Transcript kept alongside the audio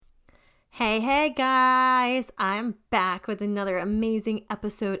Hey guys, I'm back with another amazing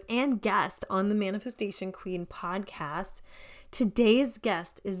episode and guest on the Manifestation Queen podcast. Today's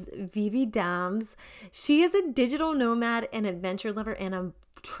guest is Vivi Dahms. She is a digital nomad and adventure lover and a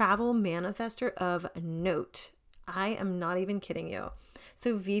travel manifester of note. I am not even kidding you.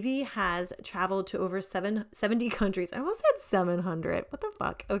 So Vivi has traveled to over 70 countries. I almost said 700. What the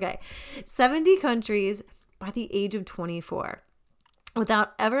fuck? Okay. 70 countries by the age of 24.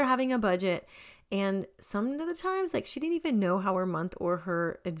 Without ever having a budget. And some of the times, she didn't even know how her month or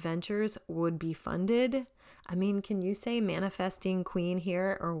her adventures would be funded. I mean, can you say manifesting queen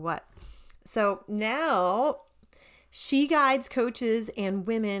here or what? So now she guides coaches and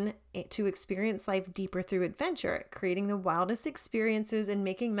women to experience life deeper through adventure, creating the wildest experiences and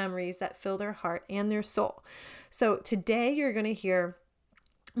making memories that fill their heart and their soul. So today you're going to hear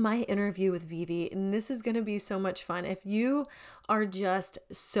my interview with Vivi, and this is going to be so much fun. If you are just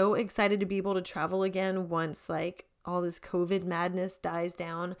so excited to be able to travel again once all this COVID madness dies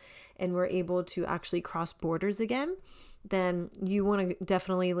down and we're able to actually cross borders again, then you want to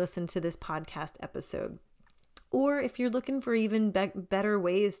definitely listen to this podcast episode. Or if you're looking for even better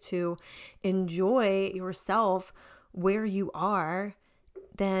ways to enjoy yourself where you are,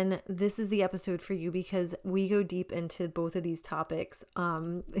 then this is the episode for you because we go deep into both of these topics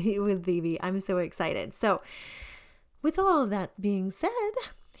with Vivi. I'm so excited. So with all of that being said,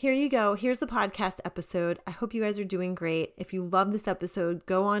 here you go. Here's the podcast episode. I hope you guys are doing great. If you love this episode,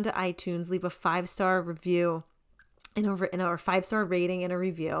 go on to iTunes, leave a 5-star review and a 5-star rating and a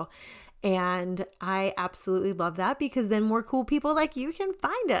review. And I absolutely love that because then more cool people like you can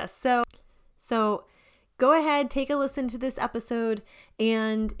find us. So go ahead, take a listen to this episode.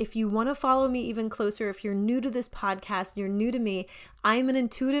 And if you want to follow me even closer, if you're new to this podcast, you're new to me, I'm an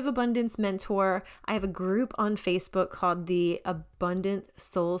intuitive abundance mentor. I have a group on Facebook called the Abundant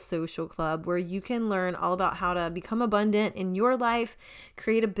Soul Social Club, where you can learn all about how to become abundant in your life,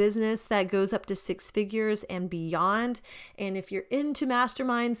 create a business that goes up to 6 figures and beyond. And if you're into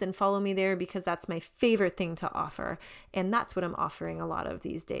masterminds, then follow me there because that's my favorite thing to offer. And that's what I'm offering a lot of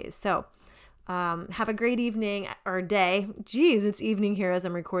these days. So have a great evening or day. Geez, it's evening here as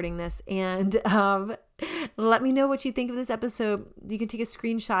I'm recording this. And let me know what you think of this episode. You can take a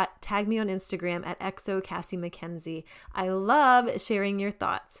screenshot, tag me on Instagram at @XOCassieMcKenzie. I love sharing your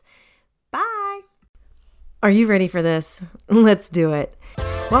thoughts. Bye. Are you ready for this? Let's do it.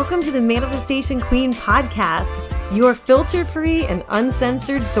 Welcome to the Manifestation Queen podcast, your filter-free and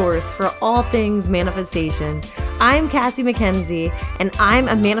uncensored source for all things manifestation. I'm Cassie McKenzie, and I'm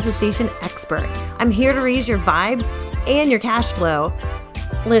a manifestation expert. I'm here to raise your vibes and your cash flow.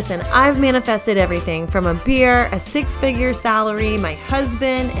 Listen, I've manifested everything from a beer, a 6-figure salary, my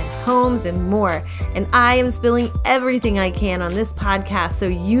husband, and homes, and more. And I am spilling everything I can on this podcast so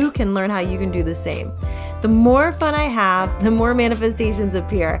you can learn how you can do the same. The more fun I have, the more manifestations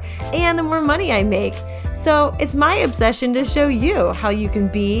appear, and the more money I make. So it's my obsession to show you how you can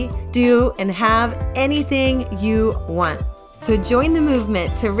be, do, and have anything you want. So join the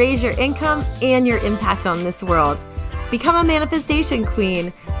movement to raise your income and your impact on this world. Become a manifestation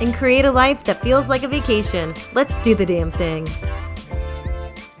queen and create a life that feels like a vacation. Let's do the damn thing.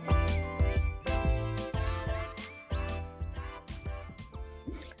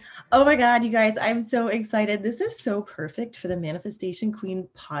 Oh my God, you guys, I'm so excited. This is so perfect for the Manifestation Queen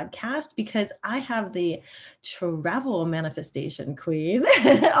podcast because I have the travel manifestation queen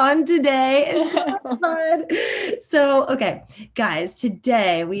on today. It's so much fun. So, okay, guys,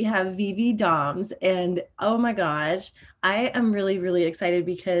 today we have Vivi Dahms, and oh my gosh, I am really, really excited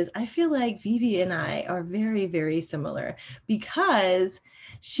because I feel like Vivi and I are very, very similar because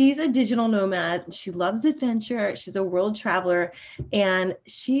she's a digital nomad. She loves adventure. She's a world traveler, and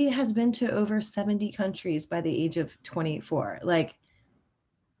she has been to over 70 countries by the age of 24. I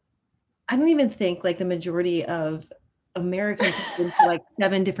don't even think the majority of Americans have been to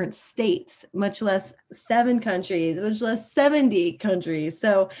 7 different states, much less 7 countries, much less 70 countries.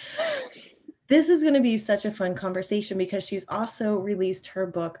 So this is going to be such a fun conversation because she's also released her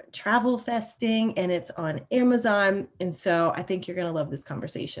book, TRAVELFESTING, and it's on Amazon. And so I think you're going to love this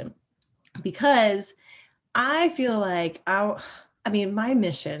conversation because I feel my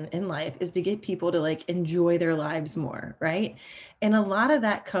mission in life is to get people to enjoy their lives more, right? And a lot of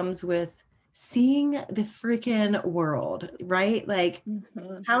that comes with seeing the freaking world, right?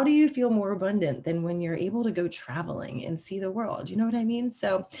 How do you feel more abundant than when you're able to go traveling and see the world? You know what I mean?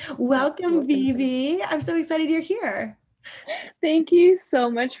 So welcome, Vivi. I'm so excited you're here. Thank you so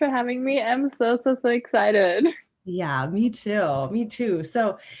much for having me. I'm so excited. Yeah, me too.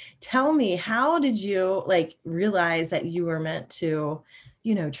 So tell me, how did you realize that you were meant to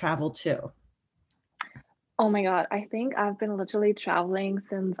travel too? Oh my God, I think I've been literally traveling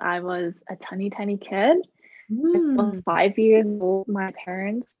since I was a tiny kid. I was Mm. 5 years old. My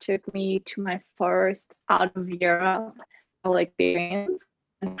parents took me to my first out of Europe travel experience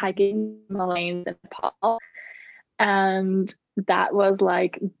and hiking Himalayas in Nepal. And that was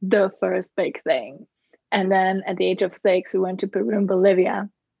like the first big thing. And then at the age of 6, we went to Peru and Bolivia,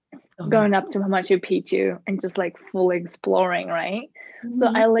 Oh my. going up to Machu Picchu and just like full exploring, right? So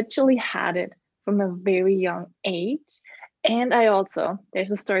Mhm. I literally had it from a very young age. And I also,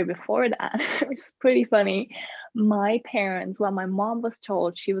 there's a story before that, which is pretty funny. My parents, well, my mom was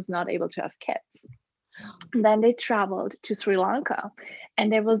told she was not able to have kids. And then they traveled to Sri Lanka,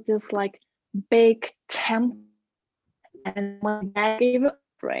 and there was this like big temple, and my dad gave an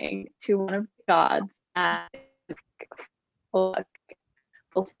offering to one of the gods that is like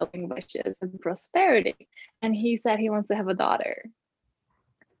fulfilling wishes and prosperity. And he said he wants to have a daughter.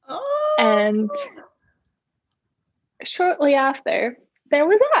 Oh, And shortly after, there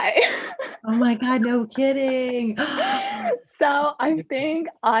was I. oh my God, no kidding. So I think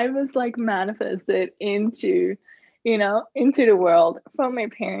I was like manifested into, into the world from my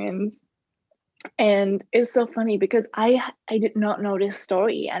parents. And it's so funny because I did not know this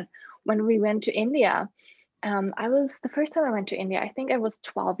story. And when we went to India, I was the first time I went to India, I think I was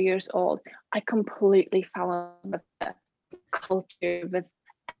 12 years old. I completely fell in love with the culture, with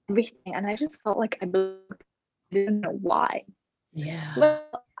everything. And I just felt like I didn't know why. Yeah. Well,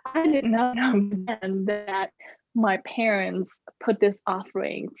 I did not know then that my parents put this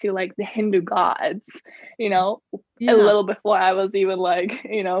offering to like the Hindu gods, you know, a Yeah. little before I was even like,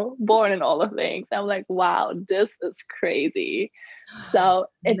 born and all the things. I'm like, wow, this is crazy. So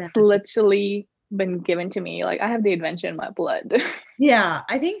it's Magic. literally been given to me. Like I have the adventure in my blood. Yeah,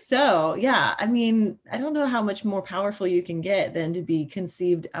 I think so. Yeah. I mean, I don't know how much more powerful you can get than to be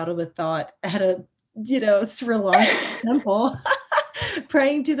conceived out of a thought at a, Sri Lanka temple,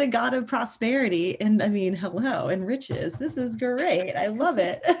 praying to the god of prosperity. And I mean, hello, and riches. This is great. I love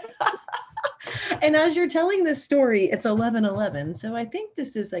it. And as you're telling this story, it's 11:11. So I think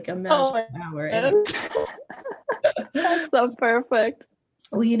this is like a Oh magical my hour. And goodness. That's so perfect.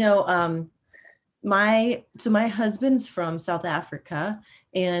 well, my husband's from South Africa,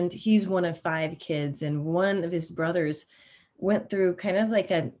 and he's one of 5 kids, and one of his brothers went through kind of like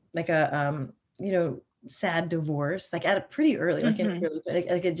a sad divorce, like at a pretty early, like in his Hmm. early,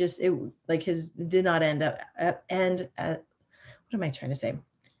 like it like his did not end up end what am I trying to say?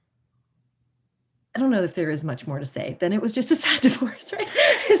 I don't know if there is much more to say. Then it was just a sad divorce, right?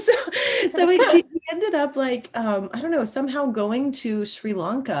 So he ended up like I don't know, somehow going to Sri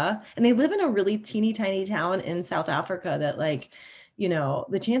Lanka, and they live in a really teeny tiny town in South Africa that like,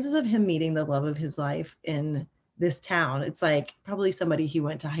 the chances of him meeting the love of his life in this town, it's like probably somebody he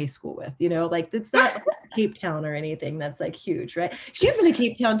went to high school with, like it's not like Cape Town or anything that's like huge, right? You've been to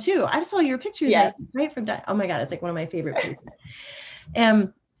Cape Town too. I saw your pictures, I Yes. think, right from oh my God, it's like one of my favorite places.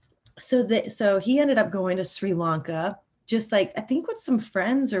 And so he ended up going to Sri Lanka, just like I think with some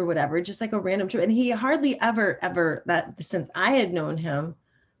friends or whatever, just like a random trip. And he hardly ever that since I had known him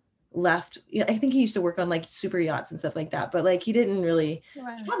left. I think he used to work on like super yachts and stuff like that, but like he didn't really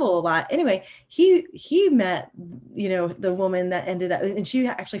Wow. travel a lot. Anyway, he met, the woman that ended up, and she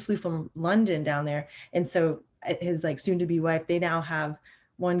actually flew from London down there. And so his like soon to be wife, they now have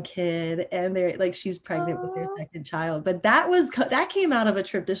one kid, and they're like she's pregnant with their Oh, second child. But that came out of a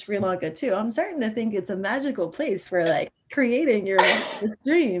trip to Sri Lanka too. I'm starting to think it's a magical place for like creating your wildest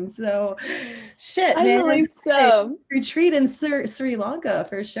dreams. So shit, I man. believe Hey, so. retreat in Sri Lanka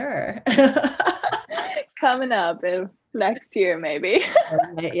for sure. Coming up if next year, maybe.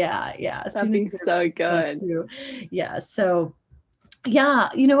 Yeah, yeah. As That'd soon as be you so love good. to. Yeah. So yeah,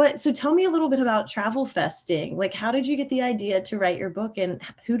 you know what? So tell me a little bit about travel festing. Like, how did you get the idea to write your book, and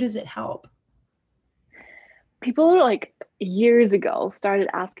who does it help? People like years ago started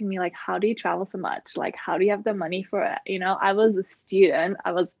asking me like, how do you travel so much? Like, how do you have the money for it? I was a student,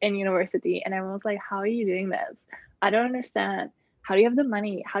 I was in university, and everyone was like, how are you doing this? I don't understand. How do you have the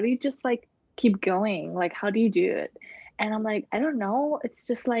money? How do you just like keep going? Like, how do you do it? And I'm like, I don't know. It's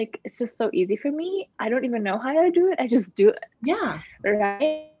just so easy for me. I don't even know how to do it. I just do it. Yeah.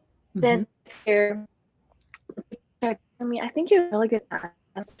 Right. Hmm. Then here, check for me. I think you're really good at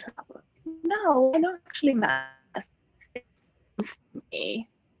travel. No, I don't actually master me.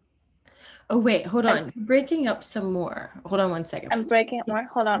 Oh, wait, hold I'm on. You're breaking up some more. Hold on one second. I'm breaking it more.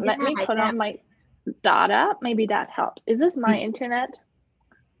 Hold on. Yeah, Let me put yeah. on my data. Maybe that helps. Is this my internet?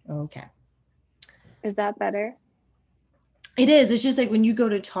 Okay. Is that better? It is. It's just like when you go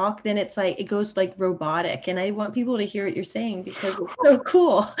to talk, then it's like it goes like robotic. And I want people to hear what you're saying because it's so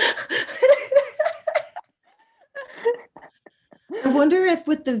cool. I wonder if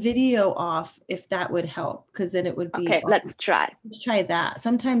with the video off, if that would help, because then it would be Okay, let's try. let's try that.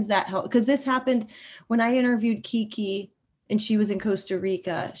 Sometimes that helps because this happened when I interviewed Kiki and she was in Costa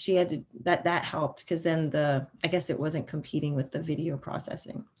Rica. She had to that helped because then I guess it wasn't competing with the video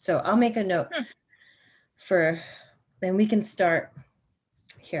processing. So I'll make a note for then we can start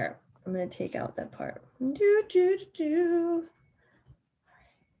here. I'm gonna take out that part.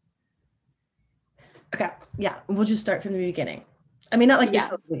 Okay, yeah, we'll just start from the beginning. I mean, not like the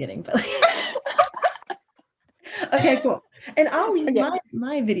total beginning, but okay, cool. And I'll leave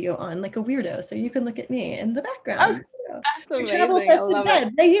my video on like a weirdo, so you can look at me in the background. Oh, Your that's travel amazing. I festive love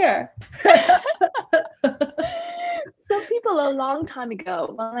bed right here. So people a long time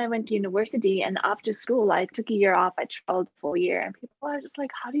ago, when I went to university and after school, I took a year off. I traveled the full year, and people are just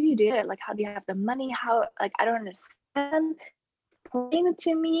like, "How do you do it? Like, how do you have the money? How like I don't understand. Explain it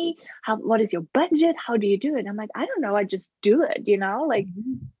to me. What is your budget? How do you do it?" I'm like, "I don't know. I just do it. You know, like."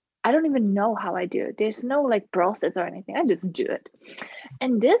 I don't even know how I do it. There's no like process or anything. I just do it.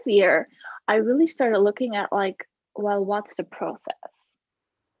 And this year, I really started looking at like, well, what's the process?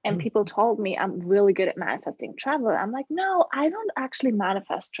 And people told me I'm really good at manifesting travel. I'm like, no, I don't actually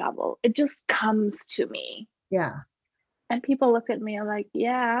manifest travel. It just comes to me. Yeah. And people look at me and like,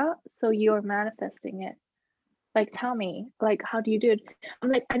 yeah, so you're manifesting it. Like, tell me, like, how do you do it? I'm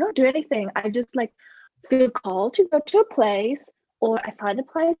like, I don't do anything. I just like feel called to go to a place, or I find a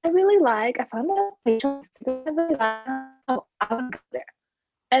place I really like. I find a place I really like. Oh, I'll go there.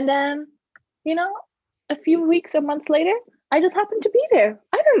 And then, you know, a few weeks or months later, I just happen to be there.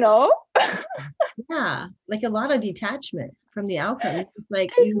 I don't know. Yeah, like a lot of detachment from the outcome. It's just like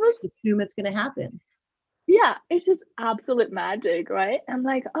It you was, just assume it's going to happen. yeah, it's just absolute magic, right? I'm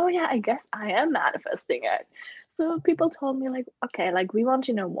like, oh yeah, I guess I am manifesting it. So people told me like, okay, like we want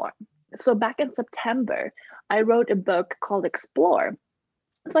to know more. So back in September, I wrote a book called Explore.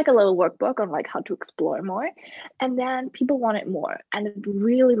 It's like a little workbook on like how to explore more. And then people wanted more. And it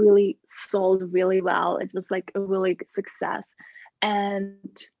really, really sold really well. It was like a really good success. And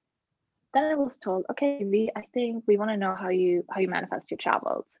then I was told, okay, V, I think we want to know how you manifest your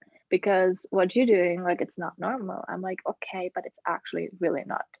travels because what you're doing, like it's not normal. I'm like, okay, but it's actually really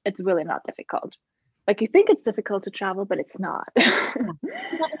not. It's really not difficult. Like you think it's difficult to travel, but it's not.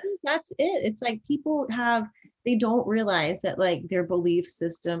 Well, I think that's it. It's like they don't realize that like their belief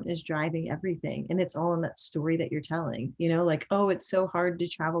system is driving everything. And it's all in that story that you're telling, like, oh, it's so hard to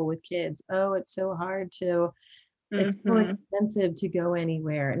travel with kids. Oh, it's so hard it's so Mm-hmm. expensive to go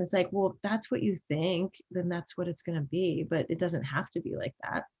anywhere. And it's like, well, if that's what you think, then that's what it's going to be. But it doesn't have to be like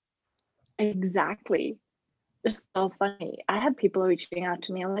that. Exactly. It's so funny. I had people reaching out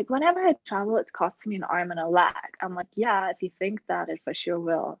to me. I'm like, whenever I travel, it costs me an arm and a leg. I'm like, yeah, if you think that, it for sure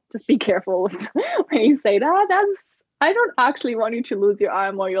will. Just be careful when you say that. I don't actually want you to lose your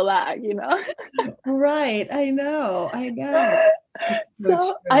arm or your leg, you know? Right. I know. I know. It's so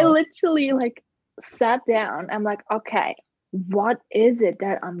So I true. literally like sat down. I'm like, okay, what is it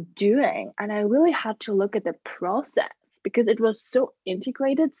that I'm doing? And I really had to look at the process because it was so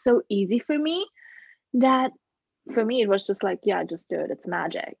integrated, so easy for me that for me it was just like, yeah, just do it. It's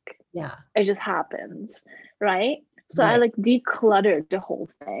magic. Yeah. It just happens, right? So I Right. like decluttered the whole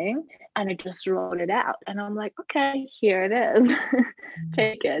thing and I just wrote it out. And I'm like, okay, here it is.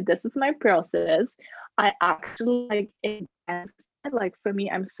 Take it. This is my process. I actually like for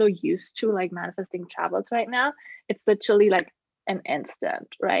me, I'm so used to like manifesting travels right now. It's literally like an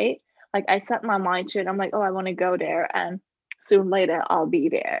instant, right? Like I set my mind to it. I'm like, oh, I want to go there, and soon later I'll be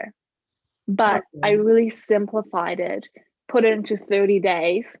there. But I Totally. really simplified it, put it into 30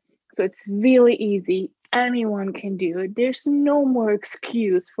 days. So it's really easy. Anyone can do it. There's no more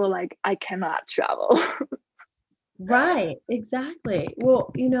excuse for like, I cannot travel. Right. Exactly.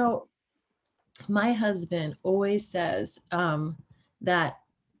 Well, my husband always says that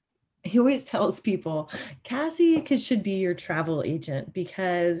he always tells people Cassie should be your travel agent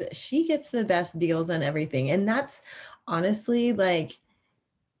because she gets the best deals on everything. And that's honestly like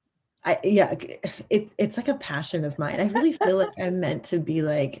yeah, it's like a passion of mine. I really feel like I'm meant to be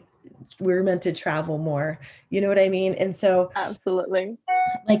like we're meant to travel more. You know what I mean? And so Absolutely.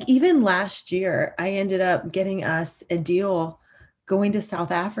 like even last year, I ended up getting us a deal going to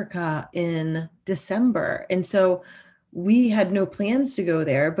South Africa in December. And so we had no plans to go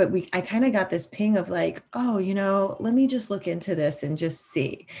there, but I kind of got this ping of like, oh, let me just look into this and just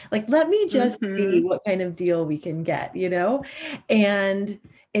see. Like, let me just see Mm-hmm. what kind of deal we can get, And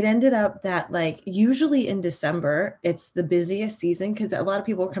it ended up that like usually in December, it's the busiest season because a lot of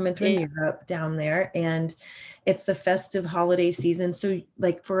people are coming from Yeah. Europe down there, and it's the festive holiday season. So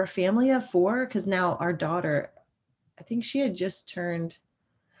like for a family of four, because now our daughter, I think she had just turned,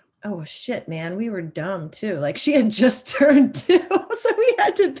 oh shit, man, we were dumb too. Like she had just turned two, so we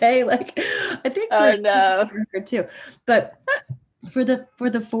had to pay like I think for Oh no. her too. But for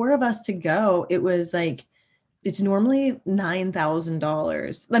the four of us to go, it was like it's normally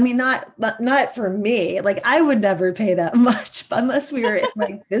 $9,000. I mean, not for me. Like I would never pay that much unless we were in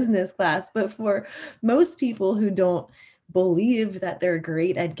like business class. But for most people who don't believe that they're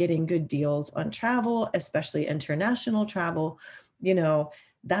great at getting good deals on travel, especially international travel, you know,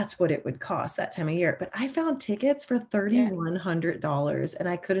 that's what it would cost that time of year. But I found tickets for Yeah. $3,100 and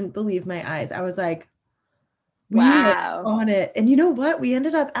I couldn't believe my eyes. I was like, we are Wow. on it. And you know what? We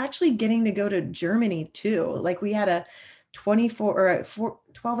ended up actually getting to go to Germany too. Like we had a 24 or a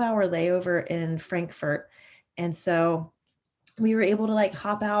 12-hour layover in Frankfurt. And so we were able to like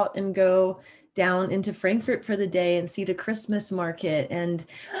hop out and go down into Frankfurt for the day and see the Christmas market and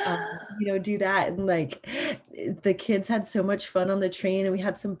do that. And like the kids had so much fun on the train and we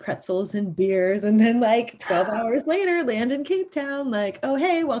had some pretzels and beers. And then like 12 hours later, land in Cape Town, like, oh,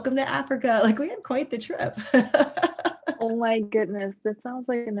 hey, welcome to Africa. Like we had quite the trip. Oh my goodness, that sounds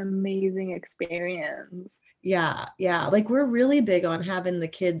like an amazing experience. Yeah. Yeah. Like we're really big on having the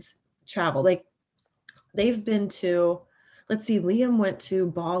kids travel. Like they've been to, let's see, Liam went to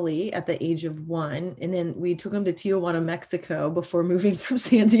Bali at the age of 1, and then we took him to Tijuana, Mexico before moving from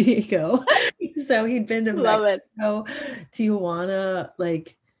San Diego. So he'd been to Love it. Mexico, Tijuana,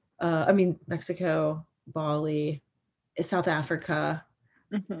 like, I mean, Mexico, Bali, South Africa.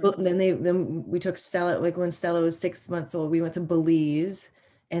 Hmm. Well, then we took Stella, like when Stella was 6 months old, we went to Belize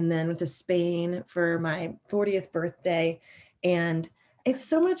and then went to Spain for my 40th birthday. And it's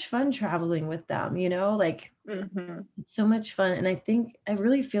so much fun traveling with them, like Hmm. it's so much fun. And I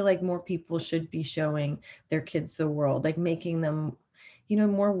really feel like more people should be showing their kids the world, like making them,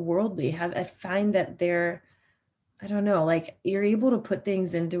 more worldly. I find that I don't know, like you're able to put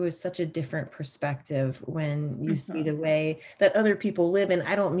things into such a different perspective when you see Hmm. the way that other people live. And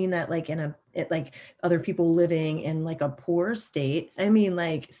I don't mean that like like other people living in like a poor state. I mean,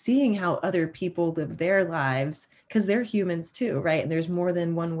 like seeing how other people live their lives because they're humans too, right? And there's more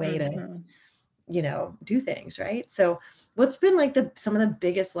than one way to, Hmm. do things, right? So what's been like some of the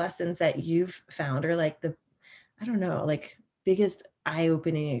biggest lessons that you've found or like I don't know, like biggest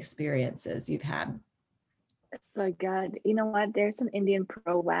eye-opening experiences you've had? It's so good. You know what? There's an Indian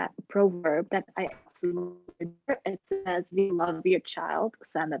proverb that I absolutely adore. It says, "If you love your child,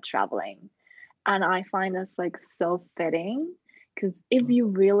 send it traveling." And I find this like so fitting because if you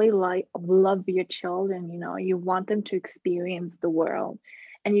really like love your children, you want them to experience the world,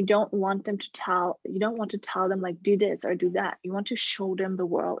 and you don't want to tell them like do this or do that. You want to show them the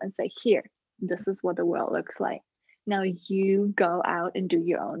world and say, here, this is what the world looks like. Now you go out and do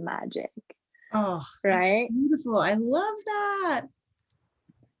your own magic, Oh, that's right? beautiful. I love that.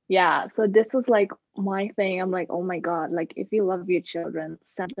 Yeah, so this is like my thing. I'm like, oh my God, like if you love your children,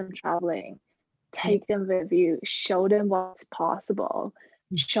 send them traveling, Yeah. take them with you, show them what's possible,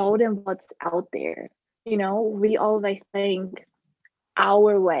 show them what's out there. We always think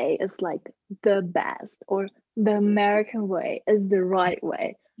our way is like the best, or the American way is the right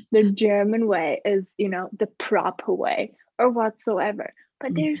way, the German way is, the proper way, or whatsoever.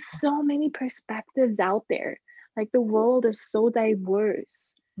 But there's so many perspectives out there. Like the world is so diverse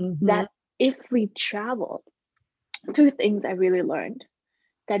Mm-hmm. that if we travel, two things I really learned: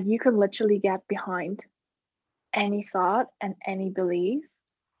 that you can literally get behind any thought and any belief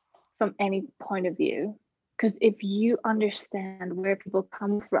from any point of view. Because if you understand where people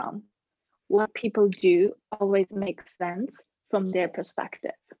come from, what people do always makes sense from their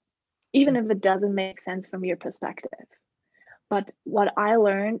perspective, even if it doesn't make sense from your perspective. But what I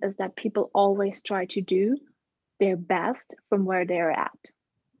learned is that people always try to do their best from where they're at.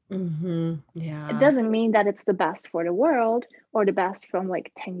 Mm-hmm. It Yeah. doesn't mean that it's the best for the world or the best from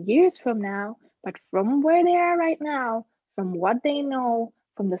like 10 years from now, but from where they are right now, from what they know,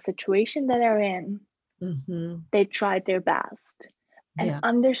 from the situation that they're in, Mm-hmm. they tried their best. And Yeah.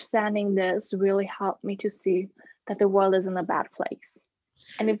 understanding this really helped me to see that the world isn't a bad place.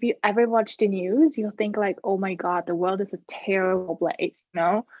 And if you ever watch the news, you'll think like, oh my God, the world is a terrible place.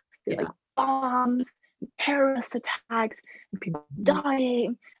 There's like Yeah. bombs, terrorist attacks, and people Mhm.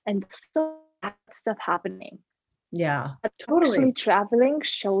 dying, and so bad stuff happening. Yeah. But Totally. actually traveling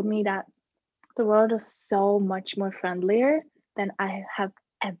showed me that the world is so much more friendlier than I have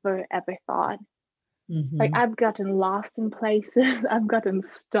ever thought. Like Mm-hmm. I've gotten lost in places, I've gotten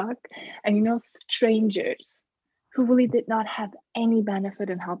stuck, and strangers who really did not have any benefit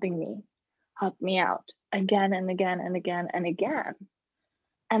in helping me help me out again and again and again and again.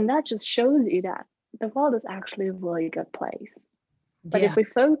 And that just shows you that the world is actually a really good place. But if Yeah. we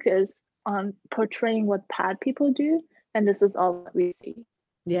focus on portraying what bad people do, then this is all that we see.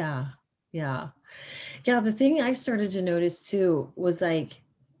 Yeah. Yeah. Yeah. The thing I started to notice too was like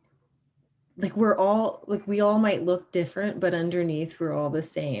we're all like we all might look different, but underneath we're all the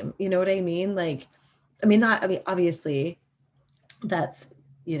same. You know what I mean? Like, I mean, obviously that's,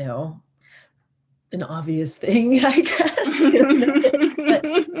 you know, an obvious thing, I guess, to notice, but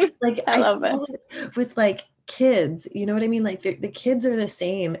like I I love it. saw it with like kids, you know what I mean? Like the kids are the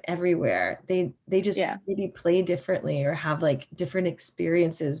same everywhere. They just Yeah. maybe play differently or have like different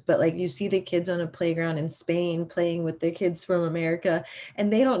experiences. But like you see the kids on a playground in Spain playing with the kids from America,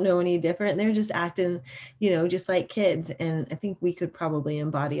 and they don't know any different. They're just acting, you know, just like kids. And I think we could probably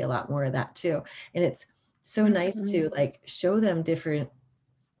embody a lot more of that too. And it's so nice Mhm. to like show them different.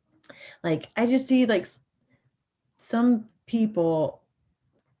 Like I just see like some people,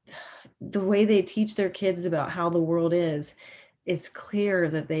 the way they teach their kids about how the world is, it's clear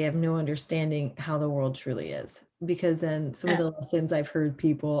that they have no understanding how the world truly is. Because then some of Yeah. the lessons I've heard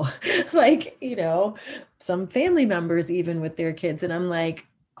people like, you know, some family members even with their kids, and I'm like,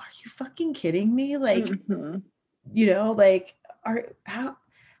 are you fucking kidding me? Like, Mhm. you know, like, are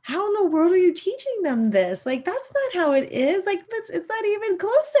how in the world are you teaching them this? Like, that's not how it is. Like, it's not even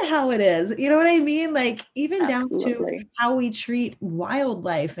close to how it is. You know what I mean? Like, even down to Absolutely. how we treat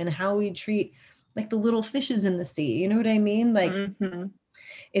wildlife and how we treat like the little fishes in the sea. You know what I mean? Like, Mhm.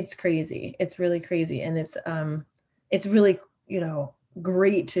 it's crazy. It's really crazy. And it's really, you know,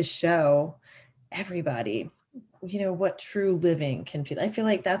 great to show everybody, you know, what true living can feel. I feel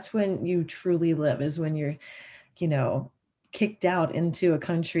like that's when you truly live, is when you're, you know, kicked out into a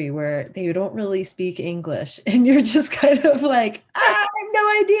country where they don't really speak English and you're just kind of like, I have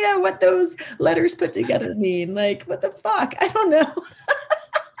no idea what those letters put together mean. Like, what the fuck? I don't know.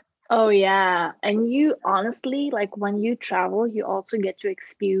 Oh yeah. And you honestly, like when you travel, you also get to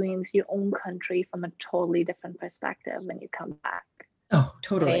experience your own country from a totally different perspective when you come back, Oh,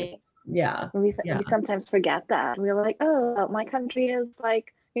 totally. right? Yeah. Yeah. We sometimes forget that. We're like, oh, my country is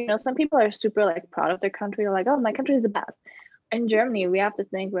like, some people are super like proud of their country. They're like, oh, my country is the best. In Germany, we have to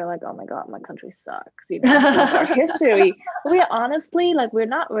think we're like, oh my God, my country sucks, because of our history. But we honestly, like, we're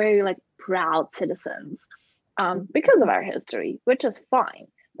not very like proud citizens, because of our history, which is fine.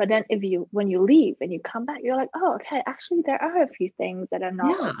 But then when you leave and you come back, you're like, oh, okay, actually there are a few things that are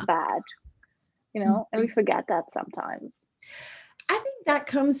not Yeah. as bad, and we forget that sometimes. I think that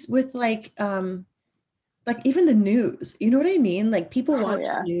comes with like even the news, you know what I mean? Like people Oh watch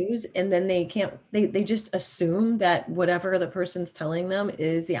yeah. news and then they just assume that whatever the person's telling them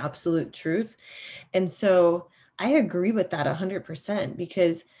is the absolute truth. And so I agree with that 100%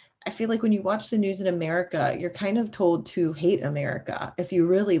 because I feel like when you watch the news in America, you're kind of told to hate America if you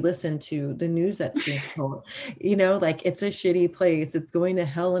really listen to the news that's being told. You know, like it's a shitty place, it's going to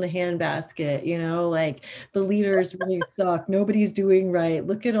hell in a handbasket, you know, like the leaders really suck, nobody's doing right.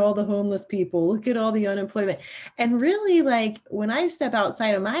 Look at all the homeless people, look at all the unemployment. And really, like when I step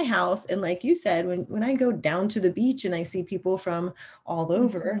outside of my house, and like you said, when I go down to the beach and I see people from all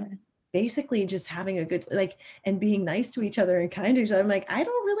over, Mhm. basically just having a good like and being nice to each other and kind to each other. I'm like, I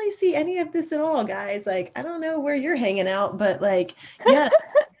don't really see any of this at all, guys. Like, I don't know where you're hanging out, but like, yeah,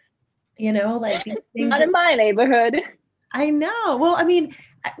 you know, like these things Not that in my neighborhood. I know. Well, I mean,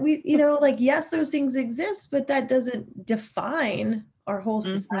 we, you know, like, yes, those things exist, but that doesn't define our whole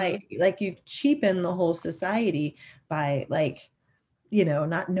Mhm. society. Like, you cheapen the whole society by like, you know,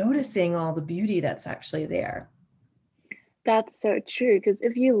 not noticing all the beauty that's actually there. That's so true. Because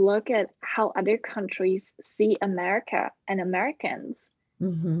if you look at how other countries see America and Americans,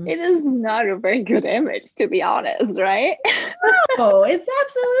 Mhm. it is not a very good image, to be honest, right? Oh, it's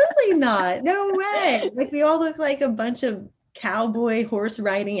absolutely not. No way. Like we all look like a bunch of cowboy horse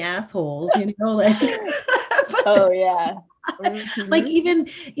riding assholes, you know, like but Oh yeah. like Hmm.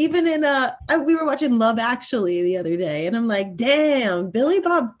 even in we were watching Love Actually the other day and I'm like, damn, Billy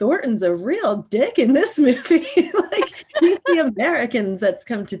Bob Thornton's a real dick in this movie. Like he's the Americans that's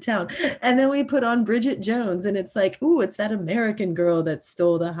come to town. And then we put on Bridget Jones and it's like, ooh, it's that American girl that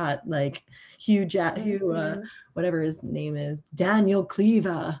stole the hot like Hugh Hmm. whatever his name is, Daniel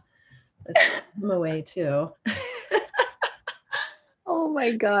Cleaver. Let's throw him away too. Oh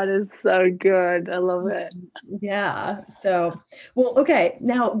my God, it's so good. I love it. Yeah. So, well, okay.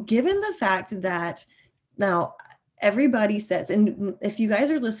 Now, given the fact that now everybody says, and if you guys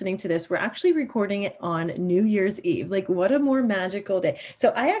are listening to this, we're actually recording it on New Year's Eve. Like, what a more magical day.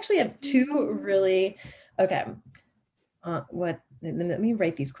 So I actually have two really, okay. Let me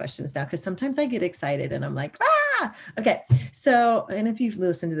write these questions down, because sometimes I get excited and I'm like, okay. So, and if you've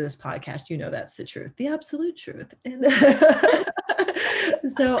listened to this podcast, you know that's the truth, the absolute truth. And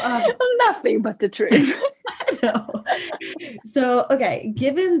so nothing but the truth. No. So, okay,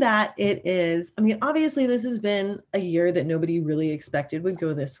 given that it is, I mean, obviously this has been a year that nobody really expected would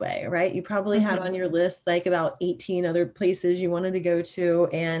go this way, right? You probably had on your list like about 18 other places you wanted to go to,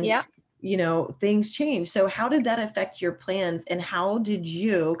 and yeah. you know, things change. So how did that affect your plans, and how did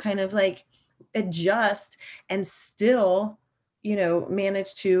you kind of like adjust and still, you know,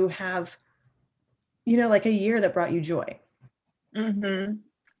 manage to have, you know, like a year that brought you joy?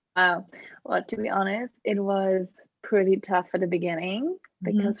 Well, to be honest, it was pretty tough at the beginning,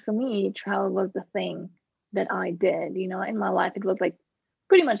 because for me, travel was the thing that I did. You know, in my life, it was like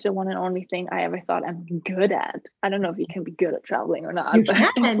pretty much the one and only thing I ever thought I'm good at. I don't know if you can be good at traveling or not, You but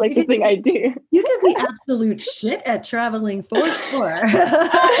can. it's like the thing I do. You can be absolute shit at traveling for sure.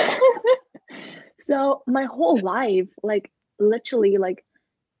 So my whole life, like literally, like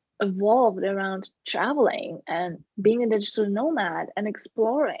evolved around traveling and being a digital nomad and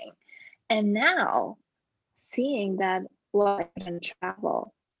exploring. And now seeing that, well, I can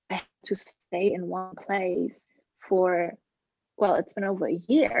travel, I have to stay in one place for, well, it's been over a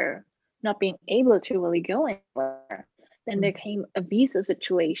year, not being able to really go anywhere. Then there came a visa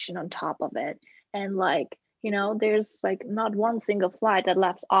situation on top of it. And like, you know, there's like not one single flight that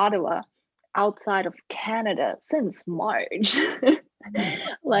left Ottawa outside of Canada since March.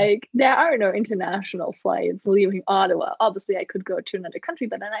 Like, there are no international flights leaving Ottawa. Obviously, I could go to another country,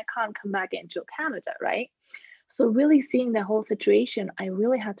 but then I can't come back into Canada, right? So really seeing the whole situation, I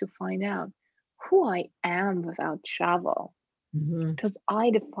really had to find out who I am without travel, because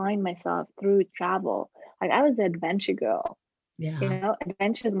I define myself through travel. Like, I was an adventure girl. Yeah. You know,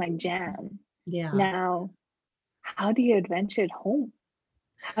 adventure is my jam. Yeah. Now, how do you adventure at home?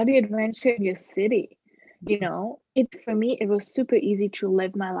 How do you adventure in your city? You know, it's, for me, it was super easy to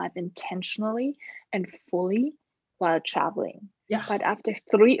live my life intentionally and fully while traveling. Yeah. But after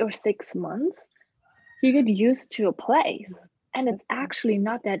 3 or 6 months, you get used to a place, and it's actually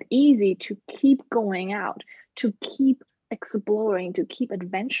not that easy to keep going out, to keep exploring, to keep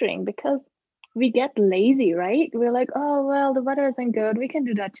adventuring, because we get lazy, right? We're like, oh, well, the weather isn't good, we can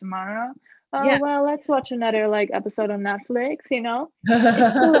do that tomorrow. Oh, Yeah. well, let's watch another like episode on Netflix, you know?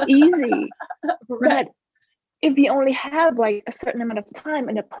 It's so easy. Right. But if you only have like a certain amount of time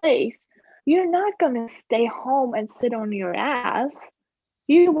in a place, you're not going to stay home and sit on your ass.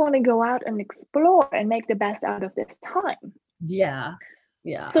 You want to go out and explore and make the best out of this time. Yeah.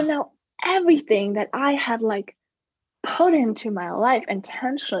 Yeah. So now everything that I had like put into my life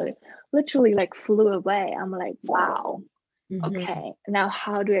intentionally literally like flew away. I'm like, wow, okay, now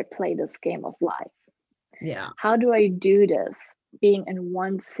how do I play this game of life? Yeah. How do I do this being in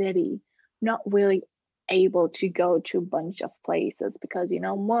one city, not really able to go to a bunch of places because, you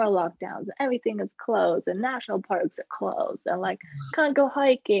know, more lockdowns, everything is closed and national parks are closed, and like can't go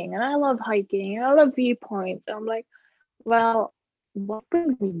hiking, and I love hiking and I love viewpoints. And I'm like, well, what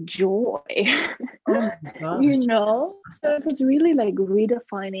brings me joy? Oh my gosh. You know? So it was really like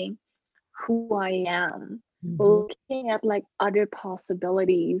redefining who I am, looking at like other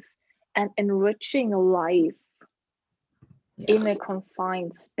possibilities and enriching life in a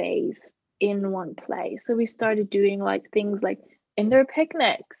confined space in one place. So we started doing like things like indoor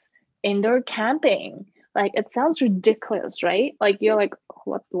picnics, indoor camping. Like, it sounds ridiculous, right? Like, you're like,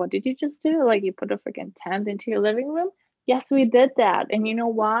 what did you just do? Like, you put a freaking tent into your living room? Yes, we did that. And you know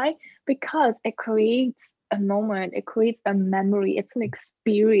why? Because it creates a moment, it creates a memory, it's an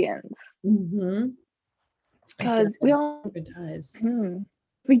experience. Because It does.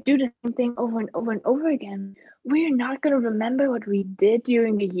 we do the same thing over and over and over again, we're not going to remember what we did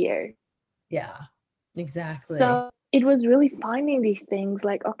during the year. Yeah, exactly. So it was really finding these things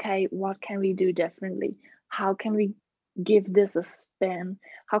like, okay, what can we do differently? How can we give this a spin?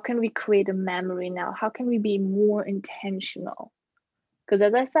 How can we create a memory now? How can we be more intentional? Because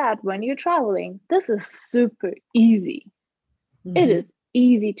as I said, when you're traveling, this is super easy. It is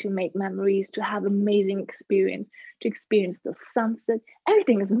easy to make memories, to have amazing experience, to experience the sunset.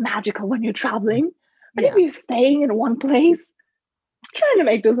 Everything is magical when you're traveling. But if you're staying in one place, trying to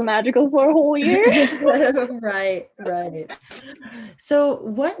make this magical for a whole year. Right. So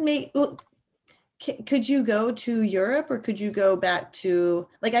what could you go to Europe, or could you go back to,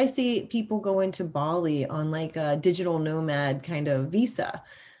 like, I see people going to Bali on like a digital nomad kind of visa.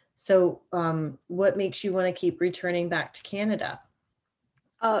 So what makes you want to keep returning back to Canada?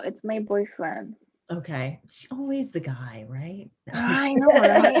 Oh, it's my boyfriend. Okay. It's always the guy, right? I know,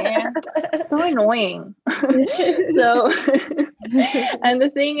 right? So annoying. So, and the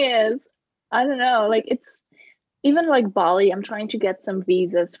thing is, I don't know, like it's even like Bali. I'm trying to get some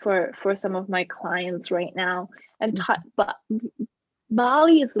visas for some of my clients right now, and but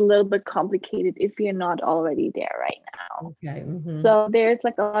Bali is a little bit complicated if you're not already there right now. Okay. Mm-hmm. So there's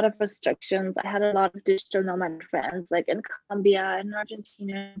like a lot of restrictions. I had a lot of digital nomad friends like in Colombia and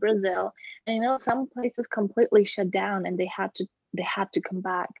Argentina, Brazil, and some places completely shut down and they had to come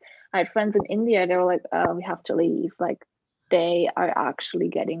back. I had friends in India, they were like, oh, we have to leave. Like they are actually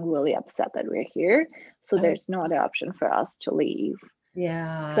getting really upset that we're here. So Oh, there's no other option for us to leave.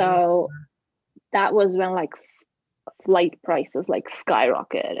 yeah. Yeah. So that was when like flight prices like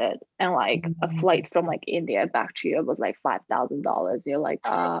skyrocketed, and like a Mhm. flight from like India back to Europe was like $5,000. You're like,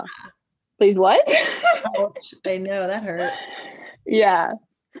 please what? Ouch. I know that hurt. Yeah.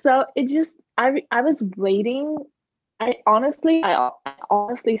 So it just I was waiting. I honestly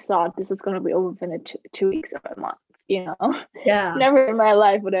thought this was gonna be over within 2 weeks or a month. Yeah. Never in my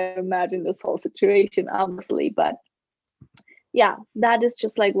life would I imagine this whole situation, obviously, but yeah, that is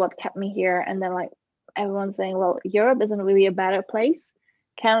just like what kept me here. And then like everyone's saying, well, Europe isn't really a better place.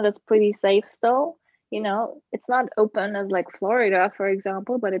 Canada's pretty safe still. It's not open as like Florida, for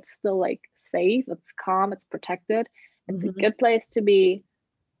example, but it's still like safe, it's calm, it's protected. It's a Mhm. good place to be.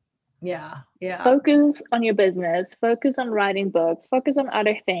 Yeah. Yeah. Focus on your business, focus on writing books, focus on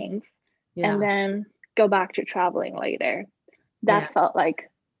other things, and Yeah. then go back to traveling later. Yeah. That felt like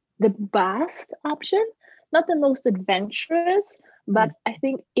the best option, not the most adventurous, but Mm. I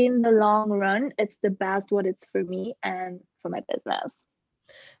think in the long run, it's the best what it's for me and for my business.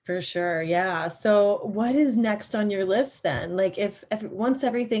 For sure. Yeah. So what is next on your list then? Like if once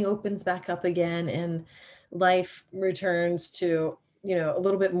everything opens back up again and life returns to, a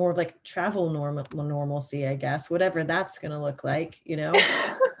little bit more of like travel normalcy, I guess, whatever that's going to look like.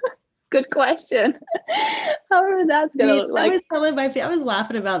 Good question. However, that's I gonna mean, look I was like. telling I was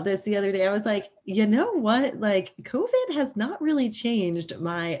laughing about this the other day. I was like, you know what? Like, COVID has not really changed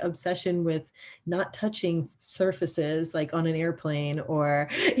my obsession with not touching surfaces like on an airplane or,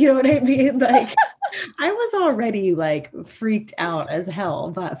 you know what I mean? Like, I was already like freaked out as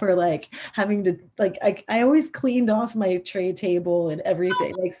hell, but for like having to like I always cleaned off my tray table and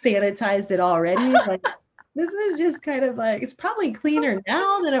everything, like sanitized it already. Like this is just kind of like it's probably cleaner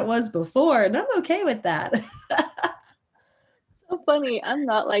now than it was before, and I'm okay with that. So funny. I'm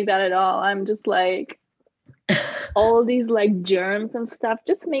not like that at all. I'm just like, all these like germs and stuff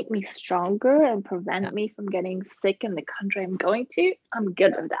just make me stronger and prevent me from getting sick in the country I'm going to. I'm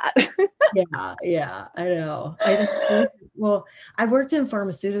good with that. Yeah, yeah, I know. I know. Well, I worked in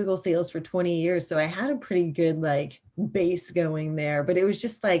pharmaceutical sales for 20 years, so I had a pretty good like base going there, but it was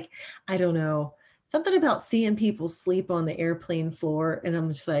just like, I don't know, something about seeing people sleep on the airplane floor, and I'm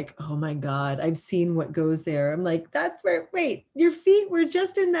just like, oh my God, I've seen what goes there. I'm like, that's where, wait, your feet were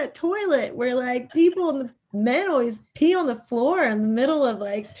just in that toilet where like people in the men always pee on the floor in the middle of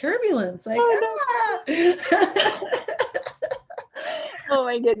like turbulence. Like, Oh ah. no. Oh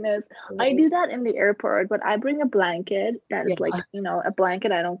my goodness. I do that in the airport, but I bring a blanket that is like, Yeah, a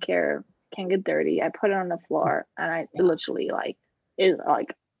blanket I don't care can get dirty. I put it on the floor and I yeah, literally like is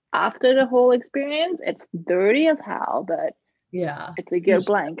like after the whole experience, it's dirty as hell, but yeah. it's a good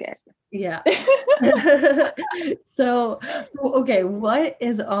blanket. Yeah. So okay, what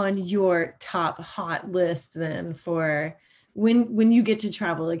is on your top hot list then for when you get to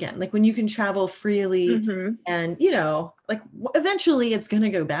travel again? Like when you can travel freely hmm and like eventually it's going to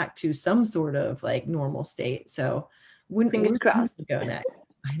go back to some sort of like normal state. So where Fingers do you crossed. go next?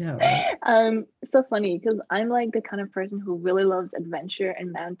 I know, right? So funny because I'm like the kind of person who really loves adventure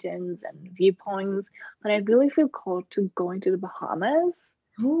and mountains and viewpoints, but I really feel called to going to the Bahamas.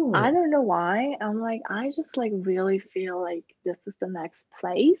 I Oh, don't know why. I'm like, I just like really feel like this is the next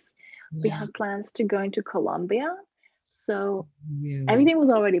place. We yeah. have plans to go into Colombia. So You. everything was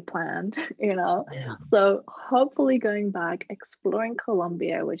already planned, Yeah. So hopefully going back, exploring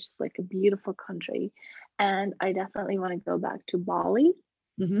Colombia, which is like a beautiful country. And I definitely want to go back to Bali.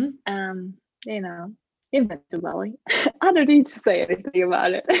 Hmm. Um, you know, even to Bali. I don't need to say anything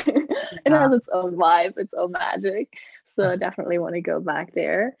about it. It Yeah. has its own vibe, its own magic. So I definitely want to go back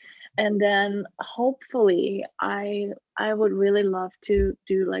there. And then hopefully I would really love to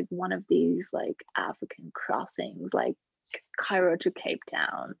do like one of these like African crossings, like Cairo to Cape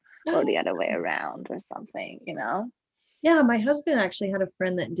Town or the other way around or something. Yeah, my husband actually had a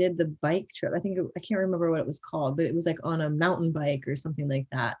friend that did the bike trip. I can't remember what it was called, but it was like on a mountain bike or something like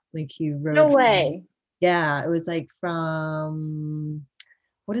that. Like he No rode from, way. yeah, it was like from,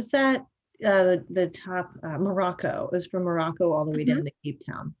 what is that? The top, Morocco. It was from Morocco all the way Mhm. down to Cape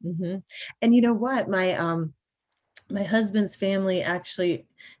Town. And you know what? My husband's family actually,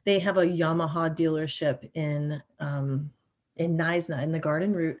 they have a Yamaha dealership in Neisner in the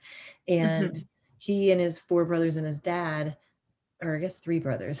Garden Route, and Mhm. he and his four brothers and his dad, or I guess three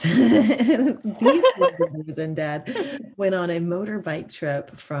brothers, these four brothers and dad went on a motorbike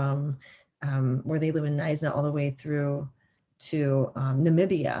trip from where they live in Neisner all the way through to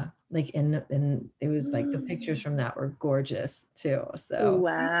Namibia. Like, and it was like the pictures from that were gorgeous too. So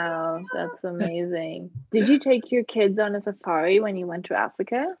Wow, that's amazing. Did you take your kids on a safari when you went to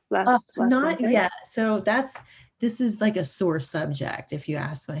Africa last Not winter? yet. So this is like a sore subject if you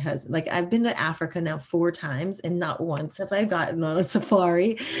ask my husband. Like, I've been to Africa now 4 times and not once have I gotten on a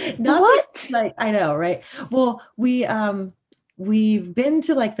safari. Not because, What? like, I know, right? Well, we've been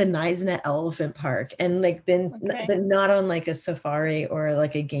to like the Neisner Elephant Park and like Okay. but not on like a safari or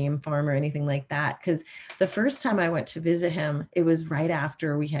like a game farm or anything like that. Because the first time I went to visit him, it was right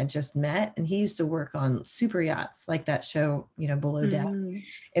after we had just met, and he used to work on super yachts, like that show, Below Deck. Mm.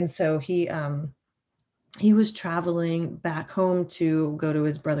 And so he was traveling back home to go to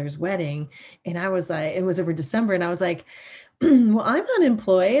his brother's wedding, and I was like, it was over December, and I was like, well, I'm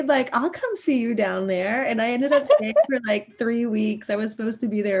unemployed, like I'll come see you down there. And I ended up staying for like 3 weeks. I was supposed to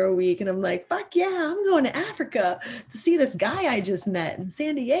be there a week, and I'm like, fuck yeah, I'm going to Africa to see this guy I just met in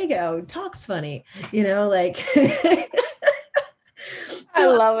San Diego. Talks funny, like I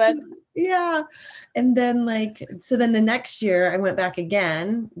so love it. yeah. And then so then the next year I went back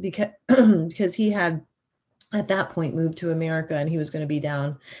again because because he had at that point moved to America and he was going to be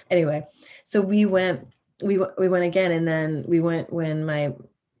down anyway. So we went again, and then we went when my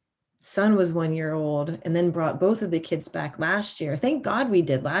son was 1 year old, and then brought both of the kids back last year. Thank God we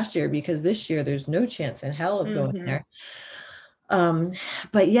did last year, because this year there's no chance in hell of going Hmm. there. Um,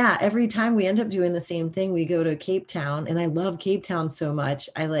 but yeah, every time we end up doing the same thing. We go to Cape Town, and I love Cape Town so much.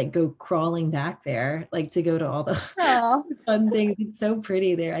 I like go crawling back there, like to go to all the Oh, fun things. It's so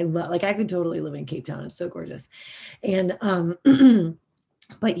pretty there. I love, like I could totally live in Cape Town. It's so gorgeous. And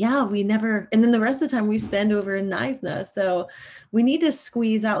but yeah, we never, and then the rest of the time we spend over in Neisner. So we need to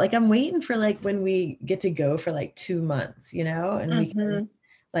squeeze out, like I'm waiting for like when we get to go for like 2 months, and we can hmm.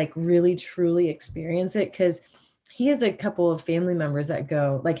 like really truly experience it. Cause he has a couple of family members that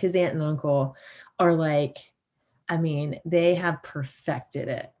go, like his aunt and uncle are like, I mean, they have perfected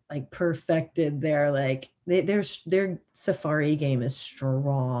it, like perfected their like their safari game is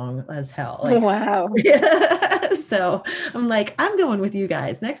strong as hell. Like Wow. so I'm like, I'm going with you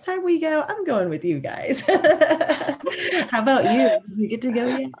guys. Next time we go, I'm going with you guys. How about you? Did you get to go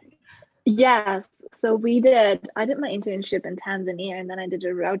yet? Yes. So I did my internship in Tanzania, and then I did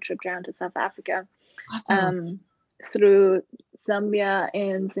a road trip down to South Africa, Awesome. um, through Zambia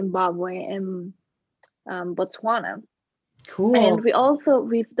and Zimbabwe and Botswana. And Cool.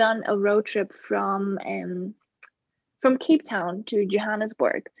 we've done a road trip from Cape Town to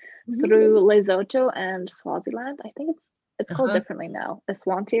Johannesburg Mhm. through Lesotho and Swaziland. I think it's called Uh-huh. differently now,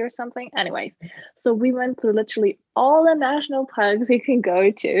 Aswanti or something. Anyways, so we went through literally all the national parks you can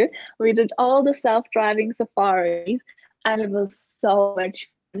go to. We did all the self-driving safaris, and it was so much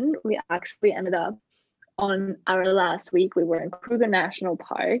fun. We actually ended up on our last week. We were in Kruger National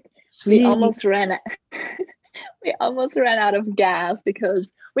Park. We Sweet. almost ran we almost ran out of gas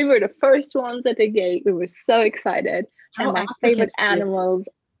because we were the first ones at the gate. We were so excited. And How my African favorite of animals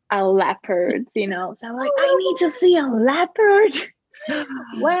are leopards. So I'm like, I need to see a leopard. you.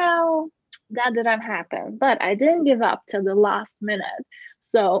 Well, that didn't happen, but I didn't give up till the last minute.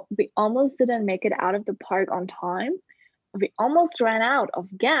 So we almost didn't make it out of the park on time. We almost ran out of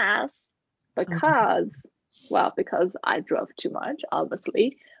gas because, well, because I drove too much,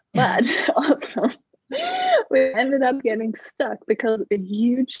 obviously, but also we ended up getting stuck because a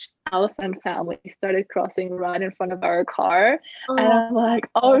huge elephant family started crossing right in front of our car. And Oh, I'm like,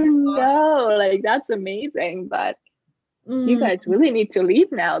 oh no, like that's amazing. But you mm, guys really need to leave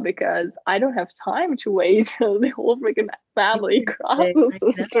now because I don't have time to wait till the whole freaking family crosses I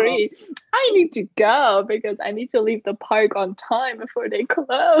the know. street. I need to go because I need to leave the park on time before they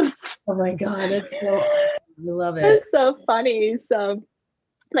close. Oh my God, that's so awesome. I love it. It's so funny. So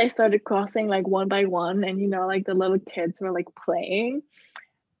they started crossing like one by one, and like the little kids were like playing.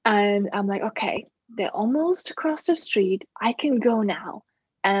 And I'm like, okay, they almost crossed the street. I can go now.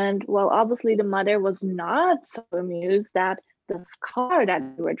 And well, obviously, the mother was not so amused that this car that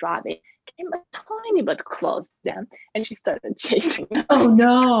we were driving came a tiny bit close to them, and she started chasing them. Oh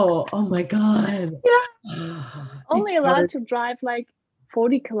no. Oh my God. Yeah, only allowed to drive like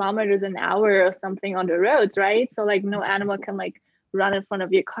 40 kilometers an hour or something on the roads, right? So like no animal can like run in front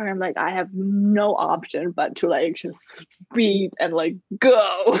of your car. I'm like, I have no option but to like just speed and like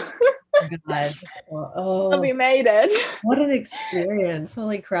go. God. But Oh, we made it. what an experience.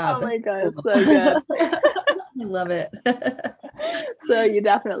 Holy crap. Oh That's my God, cool. it's so good. I love it. So you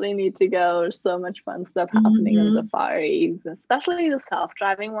definitely need to go. There's so much fun stuff happening in Mhm. safaris, especially the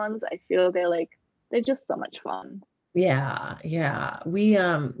self-driving ones. I feel they're just so much fun. Yeah, yeah.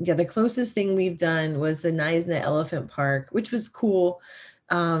 Yeah, the closest thing we've done was the Naisna Elephant Park, which was cool.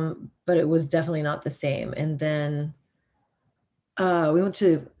 But it was definitely not the same. And then we went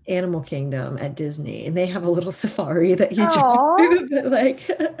to Animal Kingdom at Disney, and they have a little safari that you Oh, drive, but like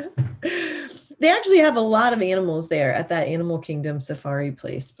they actually have a lot of animals there at that Animal Kingdom safari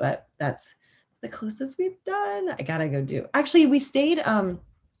place, but that's the closest we've done. I gotta go do. Actually, we stayed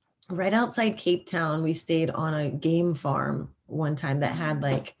right outside Cape Town. We stayed on a game farm one time that had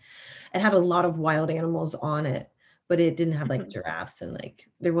like it had a lot of wild animals on it, but it didn't have like giraffes and like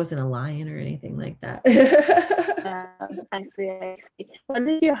there wasn't a lion or anything like that. I see. I see. What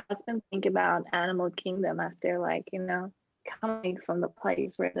did your husband think about Animal Kingdom as they're like, coming from the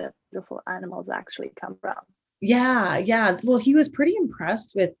place where the beautiful animals actually come from? Yeah, yeah. Well, he was pretty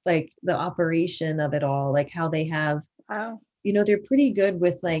impressed with like the operation of it all, like how they have, Oh, they're pretty good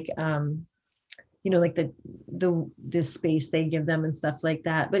with like like the space they give them and stuff like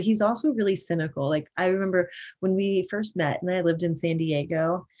that. But he's also really cynical. Like I remember when we first met and I lived in San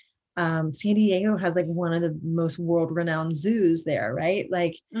Diego. San Diego has like one of the most world-renowned zoos there, right?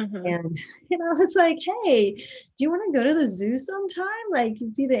 Like, mm-hmm. and I was like, hey, do you want to go to the zoo sometime? Like,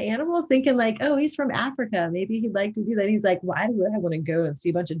 and see the animals, thinking like, oh, he's from Africa. Maybe he'd like to do that. He's like, why would I want to go and see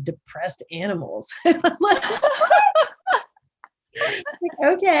a bunch of depressed animals? I'm like,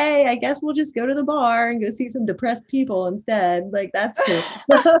 okay, I guess we'll just go to the bar and go see some depressed people instead. Like, that's cool.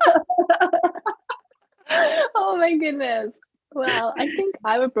 Oh my goodness. Well, I think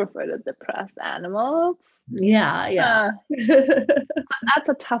I would prefer the depressed animals. Yeah, yeah. That's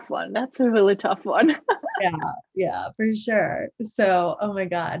a tough one. That's a really tough one. Yeah, yeah, for sure. So, oh my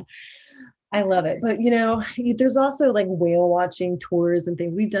God, I love it. But there's also like whale watching tours and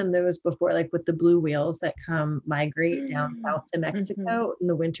things. We've done those before, like with the blue whales that come migrate down south to Mm-hmm. Mexico in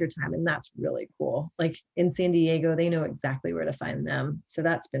the wintertime. And that's really cool. Like in San Diego, they know exactly where to find them. So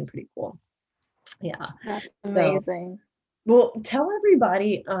that's been pretty cool. Yeah. That's So, amazing. well, tell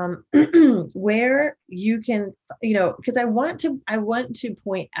everybody where you can, because I want to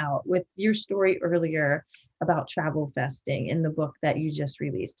point out with your story earlier about travel festing in the book that you just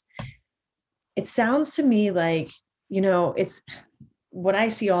released. It sounds to me like, it's what I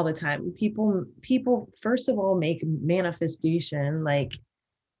see all the time. People first of all make manifestation like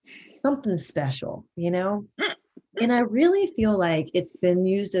something special, and I really feel like it's been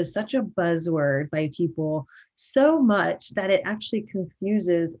used as such a buzzword by people so much that it actually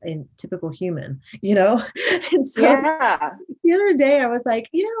confuses a typical human, And so Yeah, the other day I was like,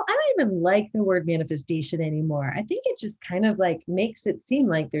 I don't even like the word manifestation anymore. I think it just kind of like makes it seem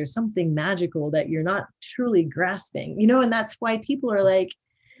like there's something magical that you're not truly grasping, and that's why people are like,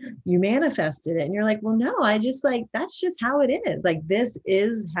 you manifested it. And you're like, well, no, I just like, that's just how it is. Like, this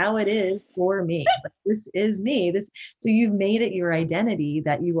is how it is for me. Like, this is me. So you've made it your identity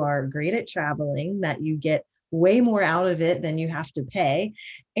that you are great at traveling, that you get way more out of it than you have to pay.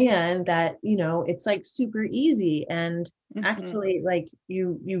 And that, it's like super easy. And mm-hmm. actually like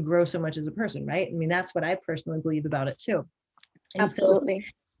you grow so much as a person, right? I mean, that's what I personally believe about it too. And so Absolutely.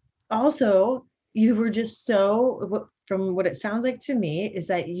 also you were just from what it sounds like to me is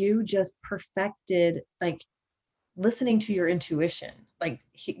that you just perfected like listening to your intuition, like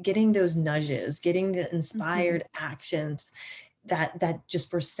getting those nudges, getting the Mm-hmm. inspired actions that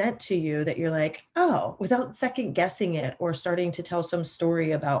just were sent to you, that you're like, oh, without second guessing it or starting to tell some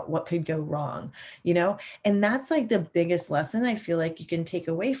story about what could go wrong, and that's like the biggest lesson I feel like you can take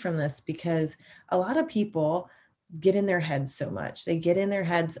away from this, because a lot of people get in their heads so much. They get in their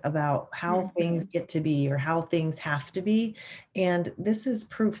heads about how Mm-hmm. things get to be or how things have to be. And this is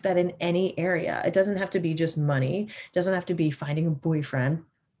proof that in any area, it doesn't have to be just money, it doesn't have to be finding a boyfriend.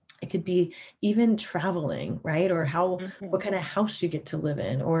 It could be even traveling, right? Or Mm-hmm. what kind of house you get to live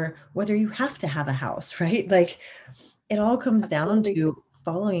in, or whether you have to have a house, right? Like it all comes down Absolutely. to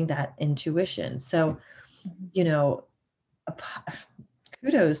following that intuition. So, Mhm. you know,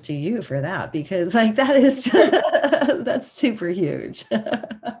 kudos to you for that, because like that is that's super huge.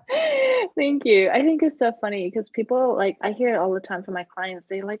 Thank you. I think it's so funny because people like I hear it all the time from my clients.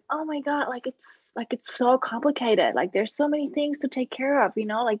 They're like, "Oh my God, like it's so complicated. Like there's so many things to take care of,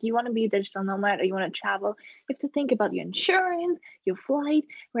 like you want to be a digital nomad or you want to travel. You have to think about your insurance, your flight,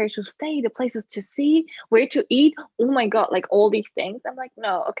 where to stay, the places to see, where to eat. Oh my God, like all these things." I'm like,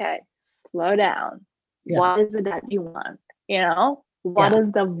 "No, okay, slow down. Yeah. What is it that you want? What Yeah.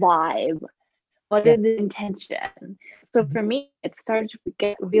 is the vibe? What Yeah. is the intention?" So for me, it started to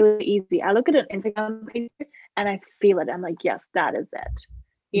get really easy. I look at an Instagram picture and I feel it. I'm like, yes, that is it,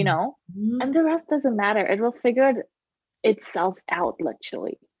 Mhm. and the rest doesn't matter. It will figure itself out,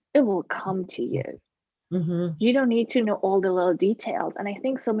 literally. It will come to you. Mhm. You don't need to know all the little details. And I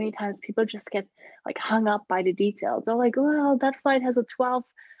think so many times people just get like hung up by the details. They're like, well, that flight has a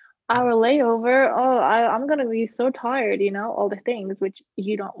 12-hour layover. Oh, I'm going to be so tired, all the things which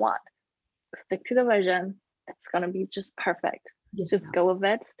you don't want. Stick to the vision. It's gonna be just perfect. Yeah. Just go with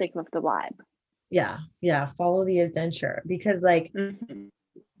it. Stick with the vibe. Yeah. Yeah. Follow the adventure, because like, Mm-hmm.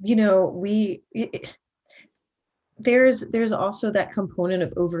 there's also that component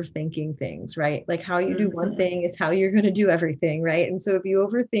of overthinking things, right? Like how you do one thing is how you're going to do everything, right? And so if you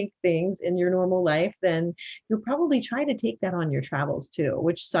overthink things in your normal life, then you'll probably try to take that on your travels too,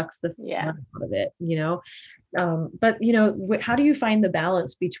 which sucks the Yeah. fun out of it. But how do you find the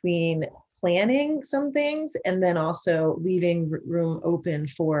balance between planning some things and then also leaving room open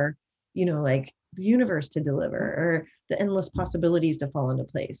for like the universe to deliver, or the endless possibilities to fall into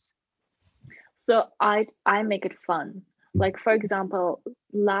place? So I make it fun. Like for example,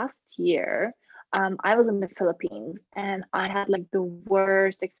 last year, I was in the Philippines and I had like the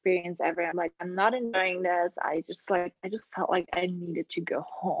worst experience ever. I'm like, I'm not enjoying this. I just felt like I needed to go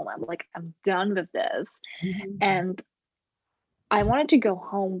home. I'm like, I'm done with this. Mhm. And I wanted to go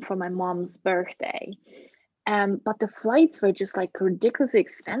home for my mom's birthday. But the flights were just like ridiculously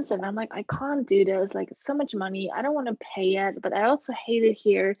expensive. I'm like, I can't do this. Like, it's so much money. I don't want to pay it, but I also hate it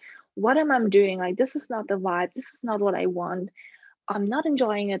here. What am I doing? Like, this is not the vibe. This is not what I want. I'm not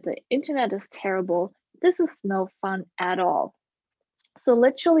enjoying it. The internet is terrible. This is no fun at all. So,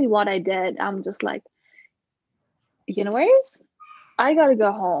 literally, what I did, I'm just like, what? I gotta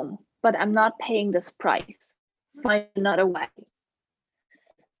go home, but I'm not paying this price. Find another way.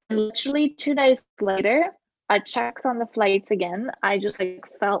 And literally 2 days later, I checked on the flights again. I just like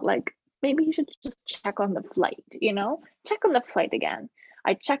felt like maybe you should just check on the flight, Check on the flight again.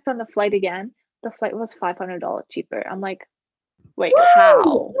 I checked on the flight again. The flight was $500 cheaper. I'm like, wait, Woo!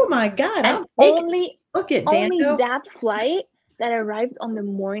 how? Oh my God, And I'll take it. only Look at only Dando. that flight that arrived on the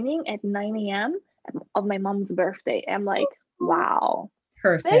morning at 9 a.m. of my mom's birthday. I'm like, wow,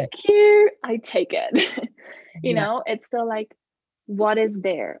 thank Perfect. you. I take it. Yeah. It's still like, what is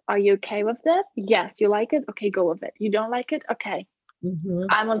there? Are you okay with that? Yes, you like it? Okay, go with it. You don't like it? Okay, Mhm.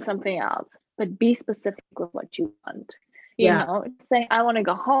 I want something else. But be specific with what you want. Yeah. Saying I want to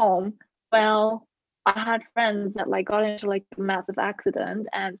go home. Well, I had friends that like got into like a massive accident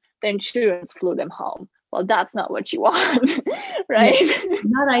and the insurance flew them home. Well, that's not what you want, Yeah. right?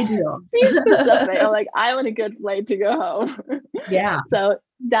 Not ideal. Be specific. Like, I want a good flight to go home. Yeah. So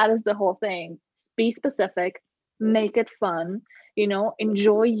that is the whole thing. Be specific, make it fun,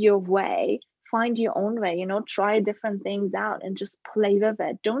 enjoy your way, find your own way, try different things out and just play with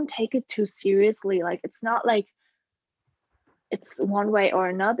it. Don't take it too seriously. Like, it's not like it's one way or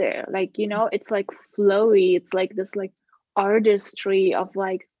another. Like, it's like flowy. It's like this like artistry of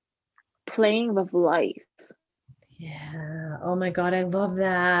like playing with life. Yeah. Oh my God, I love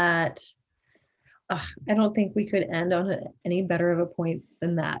that. I don't think we could end on any better of a point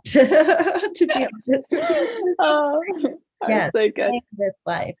than that, to be honest with you. Oh, Yes, that's so good. playing with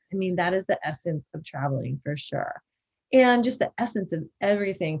life. I mean, that is the essence of traveling for sure. And just the essence of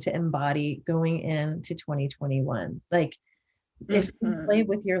everything to embody going into 2021. Like, if you Mhm. play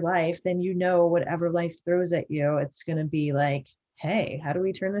with your life, then whatever life throws at you, it's going to be like, hey, how do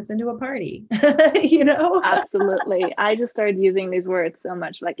we turn this into a party? you know? Absolutely. I just started using these words so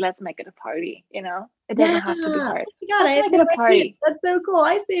much, like, let's make it a party, It Yeah. doesn't have to be Oh hard. my God, I Let's had make it no a idea. party. That's so cool.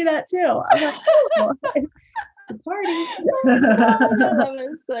 I say that too. I'm like, oh, the party. That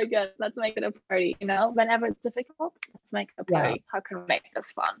was so good. Let's make it a party, Whenever it's difficult, let's make it a Yeah. party. How can we make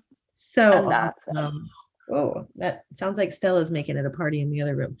this fun? So And that's it. awesome. Oh, that sounds like Stella's making it a party in the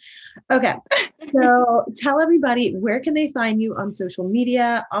other room. Okay. So tell everybody, where can they find you on social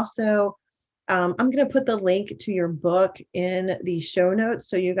media? Also, I'm going to put the link to your book in the show notes,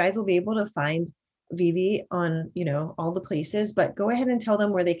 so you guys will be able to find Vivi on, all the places, but go ahead and tell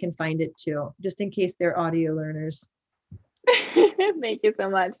them where they can find it too, just in case they're audio learners. Thank you so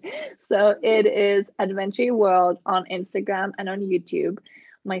much. So it is Adventure World on Instagram and on YouTube.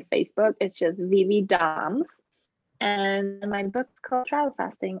 My Facebook is just Vivi Dahms. And my book's called Travel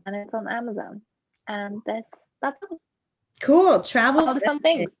Fasting and it's on Amazon. And that's Cool. Travel all the fun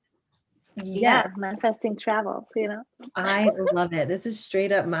fasting. things. Yeah, manifesting travel, you know. I love it. This is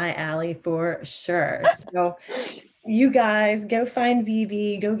straight up my alley for sure. So you guys go find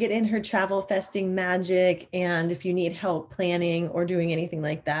Vivi, go get in her travel festing magic. And if you need help planning or doing anything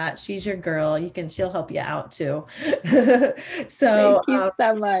like that, she's your girl. She'll help you out too. So Thank you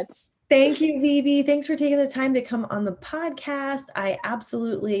so much. thank you, Vivi. Thanks for taking the time to come on the podcast. I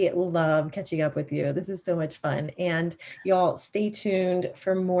absolutely love catching up with you. This is so much fun. And y'all stay tuned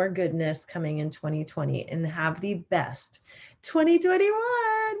for more goodness coming in 2020 and have the best 2021.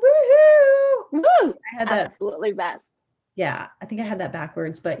 Woohoo! Woo! I had that. Absolutely best. Yeah, I think I had that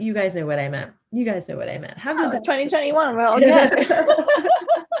backwards, but you guys know what I meant. Have the best 2021. We're all good.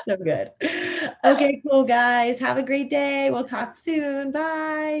 So good. Okay, cool, guys. Have a great day. We'll talk soon.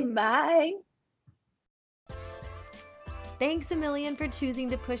 Bye. Bye. Thanks a million for choosing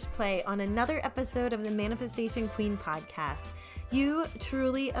to push play on another episode of the Manifestation Queen podcast. You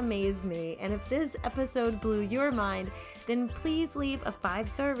truly amaze me. And if this episode blew your mind, then please leave a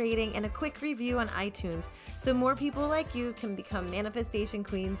 5-star rating and a quick review on iTunes so more people like you can become manifestation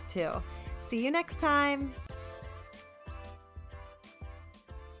queens too. See you next time.